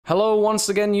Hello once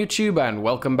again YouTube and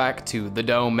welcome back to The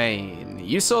Domain.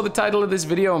 You saw the title of this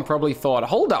video and probably thought,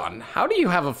 hold on, how do you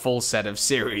have a full set of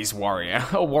Series Warrior?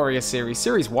 Or Warrior Series?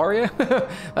 Series Warrior?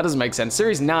 That doesn't make sense.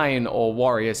 Series 9 or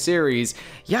Warrior Series.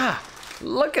 Yeah,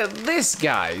 look at this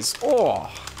guys. Oh.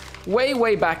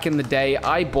 Way back in the day,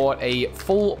 I bought a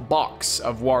full box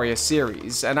of Warrior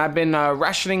Series, and I've been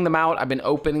rationing them out, I've been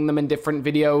opening them in different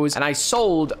videos, and I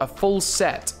sold a full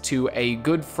set to a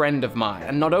good friend of mine.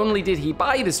 And not only did he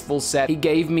buy this full set, he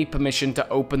gave me permission to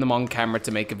open them on camera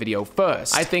to make a video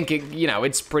first. I think,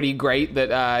 it's pretty great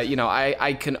that,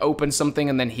 I can open something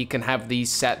and then he can have the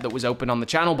set that was open on the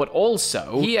channel, but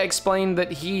also, he explained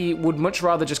that he would much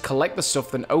rather just collect the stuff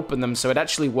than open them, so it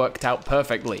actually worked out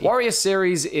perfectly. Warrior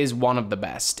Series is one of the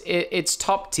best. It's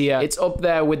top tier. It's up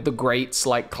there with the greats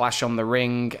like Clash on the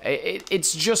Ring.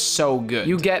 It's just so good.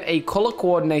 You get a color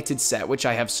coordinated set, which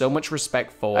I have so much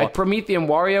respect for. A Promethean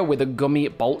warrior with a gummy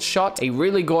bolt shot, a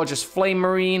really gorgeous flame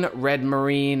marine, red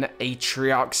marine,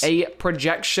 Atriox, a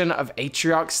projection of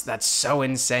Atriox that's so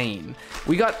insane.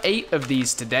 We got 8 of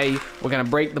these today. We're gonna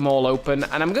break them all open,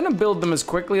 and I'm gonna build them as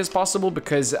quickly as possible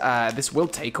because this will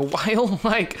take a while.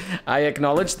 Like, I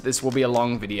acknowledge that this will be a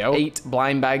long video. 8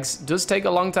 blind bags does take a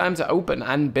long time to open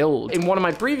and build. In one of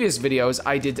my previous videos,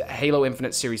 I did Halo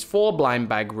Infinite Series 4 blind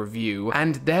bag review,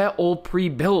 and they're all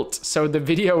pre-built, so the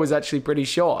video was actually pretty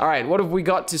short. All right, what have we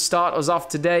got to start us off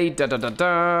today?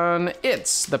 Dun.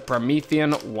 It's the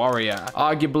Promethean Warrior.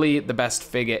 Arguably the best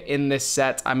figure in this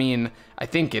set. I mean, I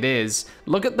think it is.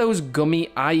 Look at those gummy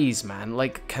eyes, man.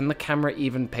 Like, can the camera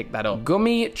even pick that up?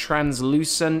 Gummy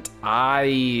translucent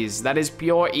eyes. That is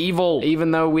pure evil.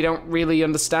 Even though we don't really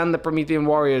understand the Promethean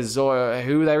Warriors or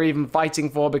who they're even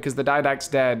fighting for because the Didact's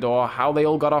dead or how they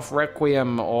all got off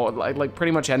Requiem or like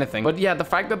pretty much anything. But yeah, the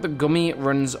fact that the gummy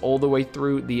runs all the way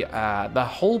through the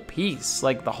whole piece,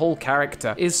 like the whole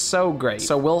character, is so great.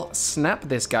 So we'll snap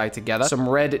this guy together. Some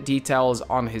red details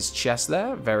on his chest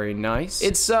there. Very nice.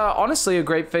 It's honestly a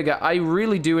great figure. I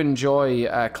really do enjoy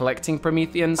collecting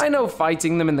Prometheans. I know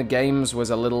fighting them in the games was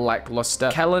a little lackluster.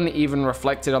 Kellen even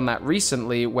reflected on that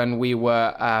recently when we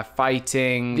were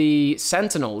fighting the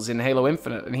Sentinels in Halo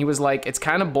Infinite, and he was like, it's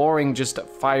kind of boring just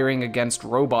firing against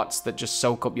robots that just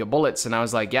soak up your bullets, and I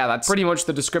was like, yeah, that's pretty much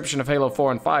the description of Halo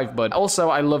 4 and 5, but also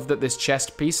I love that this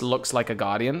chest piece looks like a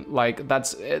Guardian. Like,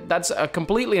 that's a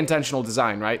completely intentional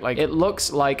design, right? Like, it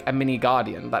looks like a mini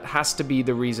Guardian. That has to be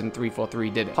the reason 343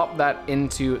 did it. Pop that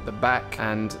into the back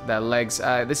and their legs.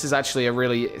 This is actually a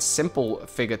really simple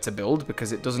figure to build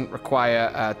because it doesn't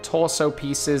require torso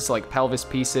pieces like pelvis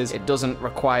pieces. It doesn't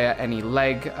require any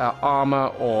leg armor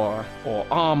or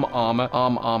arm armor.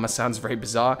 Arm armor sounds very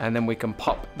bizarre. And then we can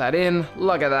pop that in.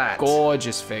 Look at that.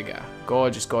 Gorgeous figure.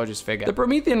 Gorgeous figure. The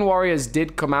Promethean Warriors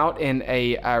did come out in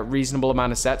a reasonable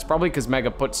amount of sets, probably because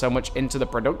Mega put so much into the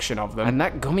production of them. And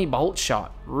that gummy bolt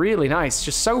shot, really nice.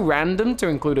 Just so random to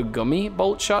include a gummy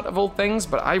bolt shot of all things,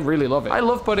 but I really love it. I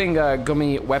love putting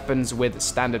gummy weapons with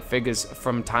standard figures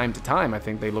from time to time. I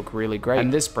think they look really great.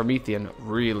 And this Promethean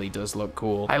really does look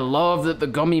cool. I love that the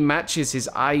gummy matches his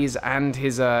eyes and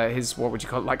his what would you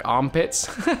call it, like armpits?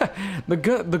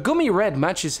 The gummy red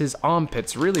matches his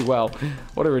armpits really well.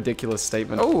 What a ridiculous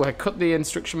statement. Oh, I cut the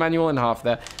instruction manual in half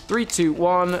there. 3, 2,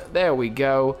 1, there we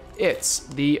go. It's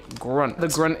the grunt. The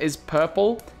grunt is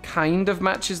purple, kind of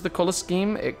matches the color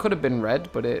scheme. It could have been red,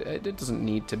 but it doesn't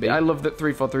need to be. I love that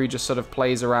 343 just sort of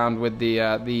plays around with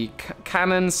the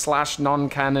canon /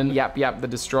 non-canon Yap the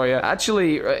Destroyer.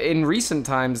 Actually, in recent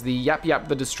times, the Yap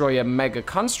the Destroyer Mega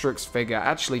Construx figure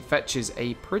actually fetches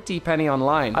a pretty penny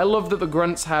online. I love that the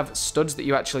grunts have studs that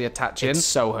you actually attach in. It's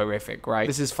so horrific, right?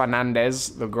 This is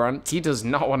Fernandez, the grunt. He does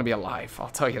not want to be alive, I'll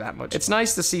tell you that much. It's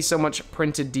nice to see so much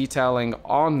printed detailing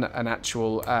on an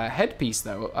actual headpiece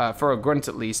though, for a grunt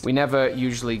at least. We never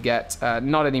usually get,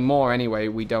 not anymore anyway,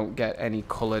 we don't get any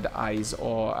colored eyes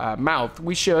or mouth.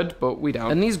 We should, but we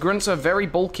don't. And these grunts are very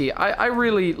bulky. I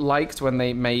really liked when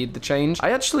they made the change. I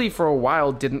actually for a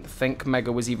while didn't think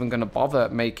Mega was even gonna bother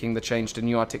making the change to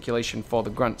new articulation for the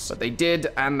grunts, but they did,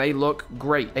 and they look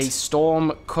great. A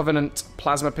Storm Covenant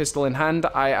plasma pistol in hand.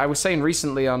 I was saying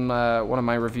recently on one of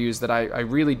my reviews that I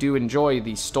really do enjoy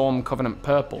the Storm Covenant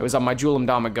purple. It was on my Jewel and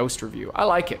Dharma Ghost review. I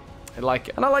like it.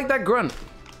 And I like that grunt.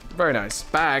 Very nice.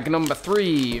 Bag number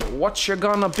 3. What you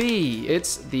gonna be?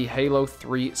 It's the Halo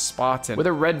 3 Spartan with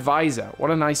a red visor. What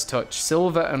a nice touch.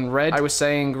 Silver and red. I was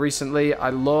saying recently, I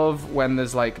love when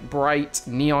there's like bright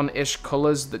neon-ish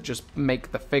colors that just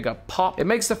make the figure pop. It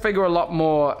makes the figure a lot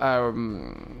more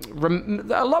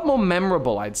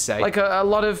memorable, I'd say. Like a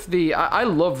lot of the, I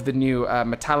love the new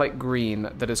metallic green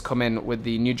that has come in with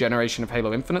the new generation of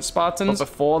Halo Infinite Spartans. But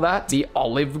before that, the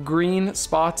olive green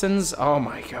Spartans, oh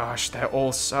my gosh, they're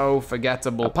all so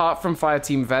forgettable. Apart from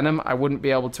Fireteam Venom, I wouldn't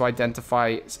be able to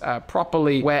identify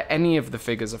properly where any of the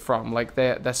figures are from. Like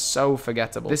they're so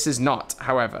forgettable. This is not,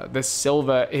 however. This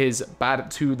silver is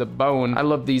bad to the bone. I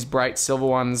love these bright silver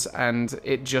ones, and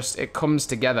it comes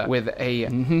together with a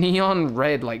neon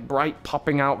red, like bright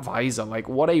popping out visor. Like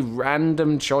what a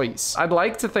random choice. I'd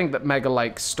like to think that Mega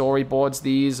like storyboards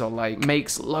these, or like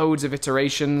makes loads of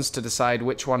iterations to decide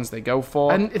which ones they go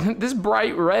for. And this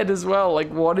bright red as well. Like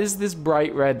what is this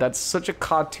bright red? That's such a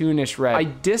cartoonish red. I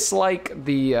dislike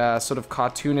the sort of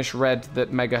cartoonish red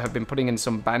that Mega have been putting in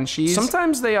some Banshees.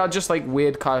 Sometimes they are just like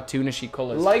weird cartoonishy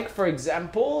colors. Like for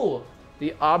example,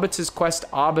 the Arbiter's Quest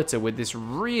Arbiter with this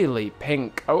really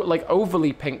pink, like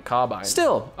overly pink carbine.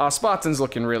 Still, our Spartan's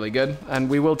looking really good, and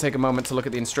we will take a moment to look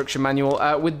at the instruction manual.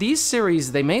 With these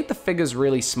series, they made the figures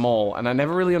really small, and I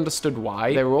never really understood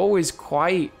why. They were always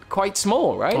quite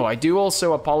small, right? Oh, I do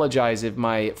also apologize if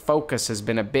my focus has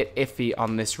been a bit iffy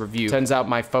on this review. Turns out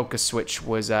my focus switch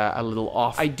was a little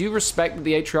off. I do respect that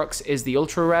the Atriox is the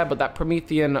ultra rare, but that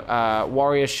Promethean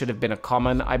warrior should have been a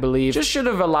common, I believe. Just should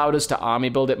have allowed us to army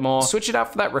build it more. Switch it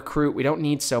out for that recruit. We don't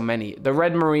need so many. The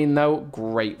red marine though,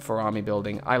 great for army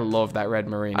building. I love that red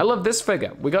marine. I love this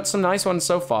figure. We got some nice ones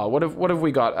so far. What have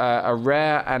we got? A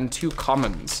rare and 2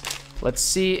 commons. Let's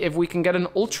see if we can get an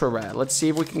ultra rare. Let's see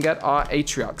if we can get our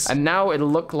Atriox. And now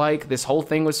it'll look like this whole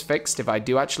thing was fixed if I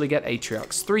do actually get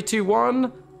Atriox. 3, 2,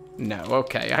 1. No,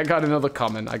 okay, I got another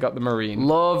common. I got the Marine.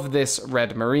 Love this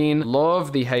red Marine.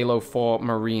 Love the Halo 4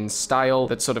 Marine style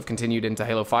that sort of continued into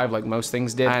Halo 5 like most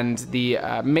things did. And the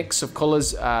mix of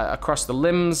colors across the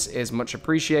limbs is much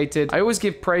appreciated. I always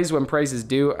give praise when praise is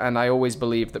due, and I always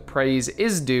believe that praise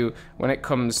is due when it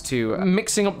comes to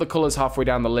mixing up the colors halfway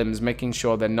down the limbs, making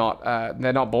sure they're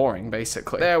not boring,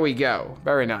 basically. There we go.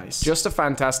 Very nice. Just a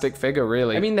fantastic figure,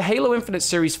 really. I mean, the Halo Infinite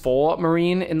Series 4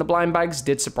 Marine in the blind bags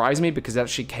did surprise me because it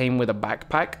actually came with a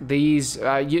backpack. These,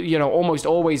 you know, almost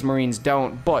always Marines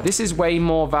don't, but this is way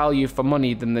more value for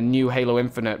money than the new Halo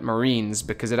Infinite Marines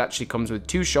because it actually comes with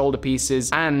 2 shoulder pieces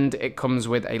and it comes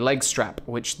with a leg strap,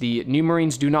 which the new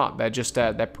Marines do not. They're just,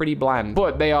 they're pretty bland,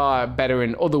 but they are better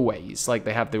in other ways. Like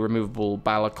they have the removable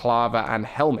balaclava and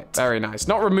helmet. Very nice.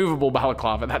 Not removable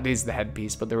balaclava, that is the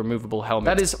headpiece, but the removable helmet.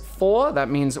 That is 4. That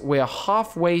means we're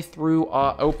halfway through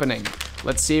our opening.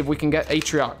 Let's see if we can get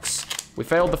Atriox. We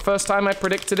failed the first time I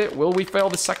predicted it. Will we fail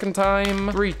the second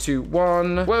time? 3, 2,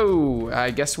 1. Whoa,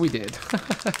 I guess we did.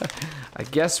 I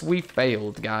guess we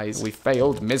failed, guys. We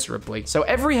failed miserably. So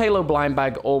every Halo blind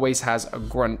bag always has a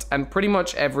grunt, and pretty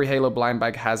much every Halo blind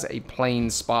bag has a plain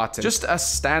Spartan. Just a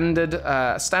standard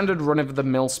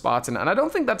run-of-the-mill Spartan, and I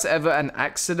don't think that's ever an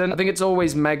accident. I think it's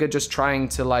always Mega just trying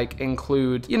to, like,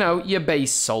 include, you know, your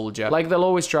base soldier. Like, they'll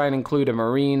always try and include a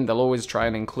Marine. They'll always try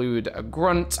and include a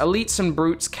grunt. Elites and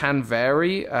brutes can vary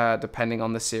depending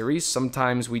on the series.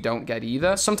 Sometimes we don't get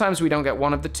either. Sometimes we don't get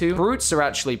one of the two. Brutes are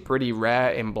actually pretty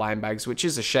rare in blind bags, which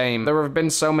is a shame. There have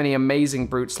been so many amazing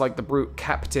brutes, like the brute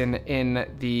captain in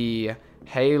the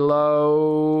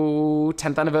Halo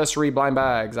 10th anniversary blind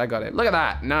bags. I got it. Look at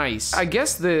that. Nice. I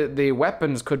guess the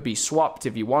weapons could be swapped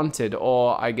if you wanted,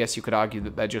 or I guess you could argue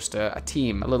that they're just a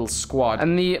team, a little squad.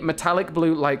 And the metallic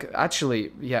blue, like,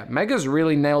 actually, yeah, Mega's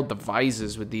really nailed the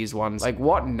visors with these ones. Like,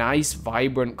 what nice,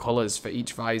 vibrant colors for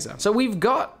each visor. So we've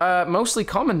got mostly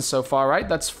commons so far, right?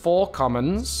 That's 4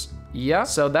 commons. Yeah,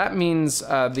 so that means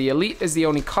the Elite is the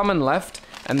only common left.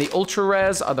 And the ultra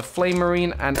rares are the Flame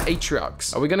Marine and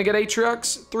Atriox. Are we gonna get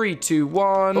Atriox? 3, 2,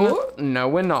 1. Oh, no,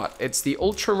 we're not. It's the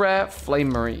ultra rare Flame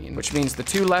Marine, which means the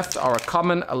 2 left are a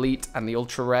common, Elite, and the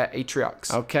ultra rare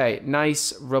Atriox. Okay,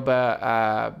 nice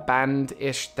rubber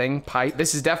band-ish thing, pipe.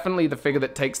 This is definitely the figure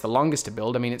that takes the longest to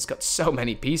build. I mean, it's got so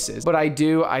many pieces. But I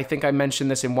think I mentioned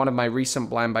this in one of my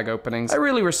recent blind bag openings. I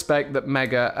really respect that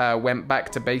Mega went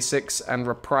back to basics and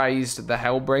reprised the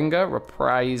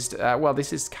Hellbringer. Well,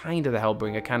 this is kind of the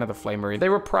Hellbringer, they're kind of the Flame Marine. They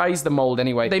reprised the mold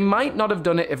anyway. They might not have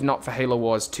done it if not for Halo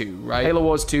Wars 2, right? Halo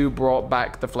Wars 2 brought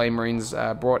back the Flame Marines,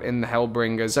 brought in the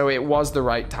Hellbringers, so it was the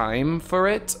right time for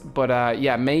it. But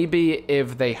yeah, maybe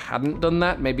if they hadn't done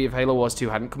that, maybe if Halo Wars 2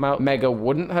 hadn't come out, Mega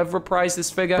wouldn't have reprised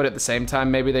this figure, but at the same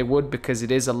time, maybe they would, because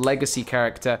it is a legacy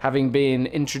character, having been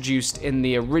introduced in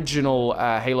the original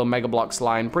Halo Mega Bloks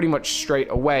line pretty much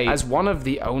straight away as one of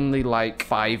the only like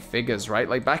 5 figures, right?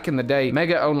 Like back in the day,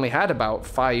 Mega only had about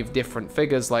 5 different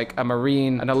figures, like a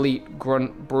Marine, an Elite,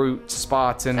 Grunt, Brute,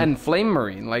 Spartan, and Flame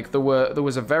Marine. Like there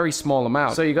was a very small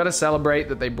amount. So you got to celebrate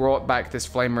that they brought back this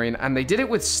Flame Marine, and they did it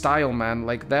with style, man.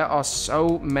 Like there are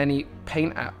so many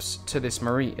paint apps to this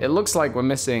Marine. It looks like we're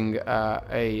missing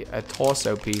a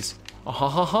torso piece. Oh, ha,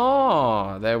 ha,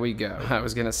 ha. There we go. I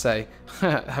was gonna say,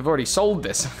 I've already sold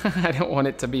this. I don't want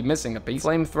it to be missing a piece.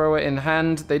 Flamethrower in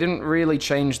hand. They didn't really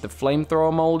change the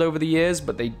flamethrower mold over the years,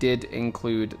 but they did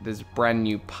include this brand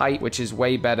new pipe, which is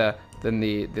way better than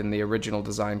the original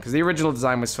design, because the original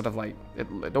design was sort of like,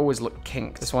 it always looked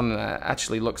kinked. This one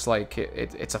actually looks like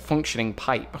it's a functioning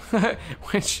pipe,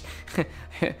 which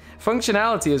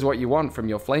functionality is what you want from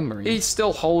your Flame Marine. He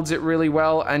still holds it really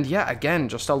well, and yeah, again,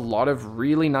 just a lot of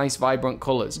really nice vibrant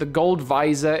colors. The gold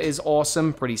visor is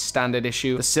awesome, pretty standard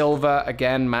issue. The silver,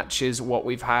 again, matches what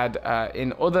we've had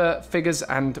in other figures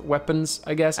and weapons,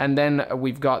 I guess. And then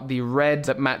we've got the red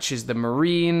that matches the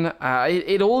Marine.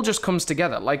 It all just comes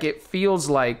together. Like, it feels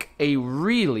like a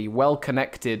really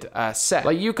well-connected set.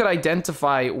 Like, you could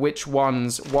identify which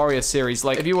one's Warrior Series.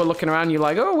 Like, if you were looking around, you're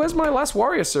like, oh, where's my last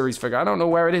Warrior Series figure? I don't know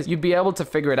where it is. You'd be able to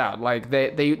figure it out. Like,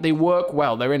 they work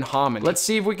well. They're in harmony. Let's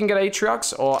see if we can get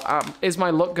Atriox, or is my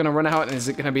luck gonna run out, and is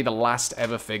it gonna be the last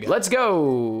ever figure? Let's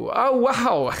go! Oh,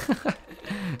 wow!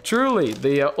 Truly,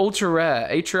 the ultra rare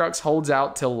Atriox holds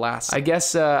out till last. I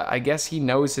guess he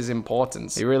knows his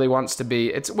importance. He really wants to be.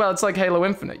 It's like Halo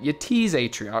Infinite. You tease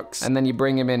Atriox and then you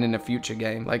bring him in a future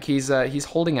game. Like he's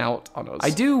holding out on us.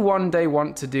 I do one day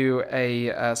want to do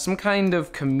a some kind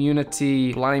of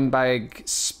community blind bag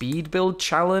speed build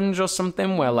challenge or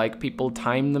something, where like people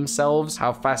time themselves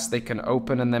how fast they can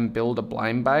open and then build a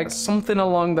blind bag. Something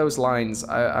along those lines.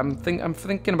 I'm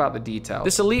thinking about the detail.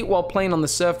 This Elite, while playing on the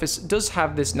surface, does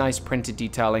have this nice printed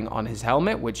detailing on his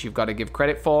helmet, which you've got to give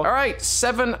credit for. All right,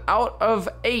 7 out of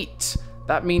 8.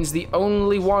 That means the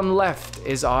only one left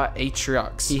is our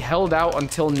Atriox. He held out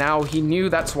until now. He knew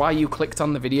that's why you clicked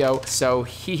on the video. So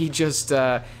he just,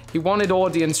 he wanted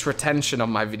audience retention on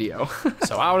my video.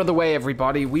 So out of the way,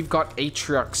 everybody, we've got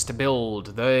Atriox to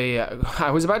build.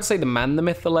 I was about to say the man, the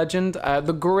myth, the legend.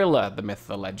 The gorilla, the myth,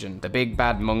 the legend. The big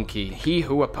bad monkey. He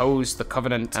who opposed the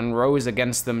Covenant and rose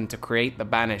against them to create the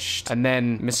Banished, and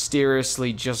then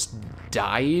mysteriously just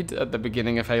died at the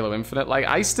beginning of Halo Infinite. Like,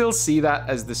 I still see that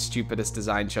as the stupidest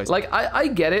design choice. Like, I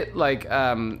get it. Like,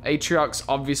 Atriox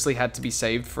obviously had to be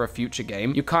saved for a future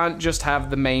game. You can't just have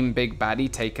the main big baddie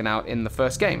taken out in the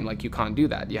first game. Like, you can't do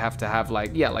that. You have to have,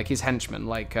 like, yeah, like his henchman,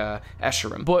 like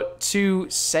Escharum. But to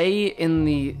say in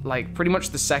the, like, pretty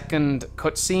much the second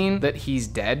cutscene that he's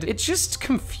dead, it's just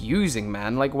confusing,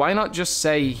 man. Like, why not just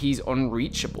say he's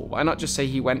unreachable? Why not just say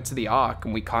he went to the Ark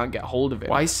and we can't get hold of it?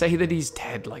 Why say that he's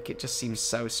dead? Like, it just seems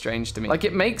so strange to me. Like,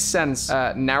 it makes sense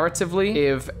narratively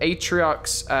if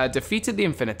Atriox defeated the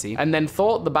Infinity and then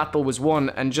thought the battle was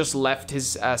won and just left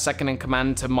his second in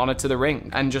command to monitor the ring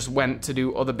and just went to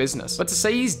do other business. But to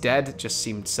say he's dead just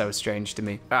seemed so strange to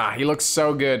me. He looks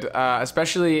so good,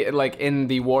 especially like in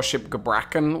the warship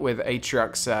Gabrakan with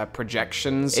Atriox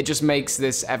projections. It just makes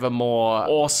this ever more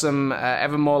awesome,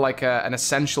 ever more like an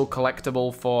essential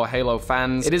collectible for Halo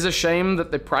fans. It is a shame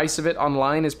that the price of it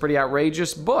online is pretty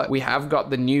outrageous, but we have got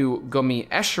the new gummy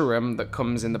Escharum that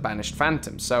comes in the Banished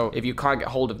Phantom. So if you can't get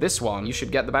hold of this one, you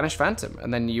should get the Banished Phantom,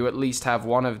 and then you at least have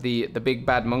one of the big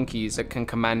bad monkeys that can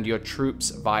command your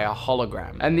troops via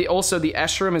hologram. And also the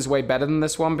Escharum is way better than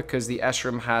this one, because the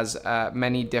Escharum has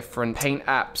many different paint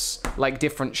apps, like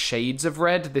different shades of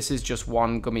red. This is just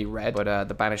one gummy red, but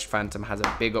the Banished Phantom has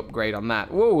a big upgrade on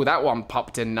that. Whoa, that one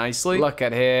popped in nicely. Look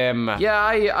at him. Yeah,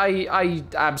 I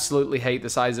absolutely hate the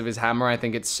size of his hammer. I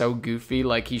think it's so goofy.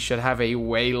 Like, he should have a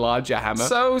way larger hammer.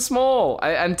 So small.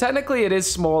 And technically it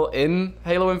is small in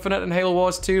Halo Infinite and Halo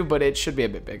Wars 2, but it should be a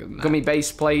bit bigger than that. Gummy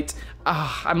base plate.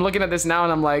 I'm looking at this now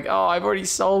and I'm like, oh, I've already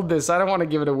sold this. I don't want to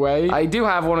give it away. I do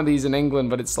have one of these in England,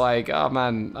 but it's like, oh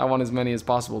man, I want as many as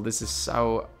possible. This is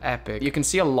so epic. You can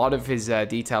see a lot of his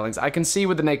detailings. I can see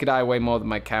with the naked eye way more than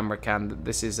my camera can that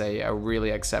this is a really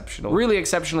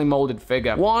exceptionally molded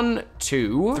figure. 1,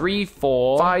 2, 3,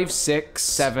 4, 5, 6,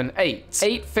 7, 8.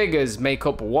 8 figures make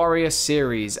up Warrior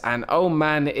series, and oh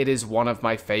man, it is one of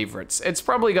my favorites. It's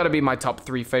probably got to be my top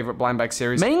 3 favorite blind bag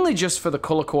series, mainly just for the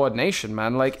color coordination,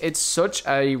 man. Like, it's such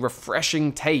a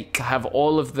refreshing take to have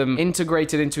all of them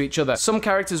integrated into each other. Some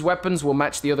characters' weapons will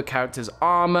match the other character's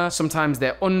armor. Sometimes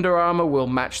their under armor will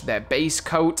match their base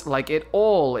coat. Like, it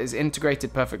all is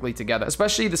integrated perfectly together,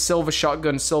 especially the silver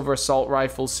shotgun, silver assault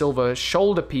rifle, silver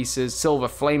shoulder pieces, silver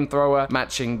flamethrower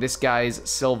matching this guy's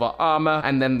silver armor,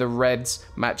 and then the reds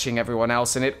matching everyone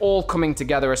else, and it all coming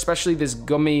together, especially this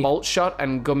gummy bolt shot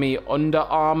and gummy under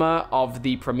armor of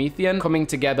the Promethean coming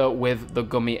together with the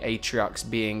gummy Atriox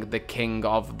being the king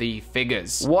of the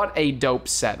figures. What a dope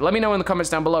set. Let me know in the comments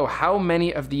down below how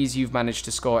many of these you've managed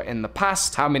to score in the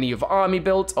past, how many you've army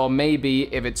built, or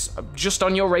maybe if it's just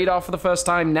on your radar for the first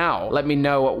time now, let me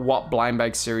know what blind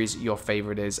bag series your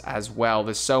favorite is as well.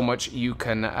 There's so much you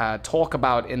can talk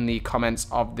about in the comments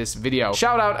of this video.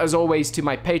 Shout out as always to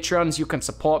my Patreons. You can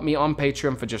support me on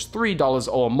Patreon for just $3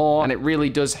 or more, and it really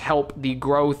does help the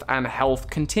growth and health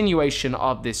continuation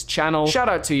of this channel. Shout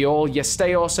out to you all. You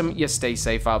stay awesome, you stay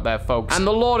safe out there, folks. And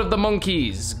the Lord of the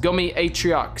Monkeys, Gummy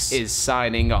Atriox, is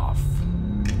signing off.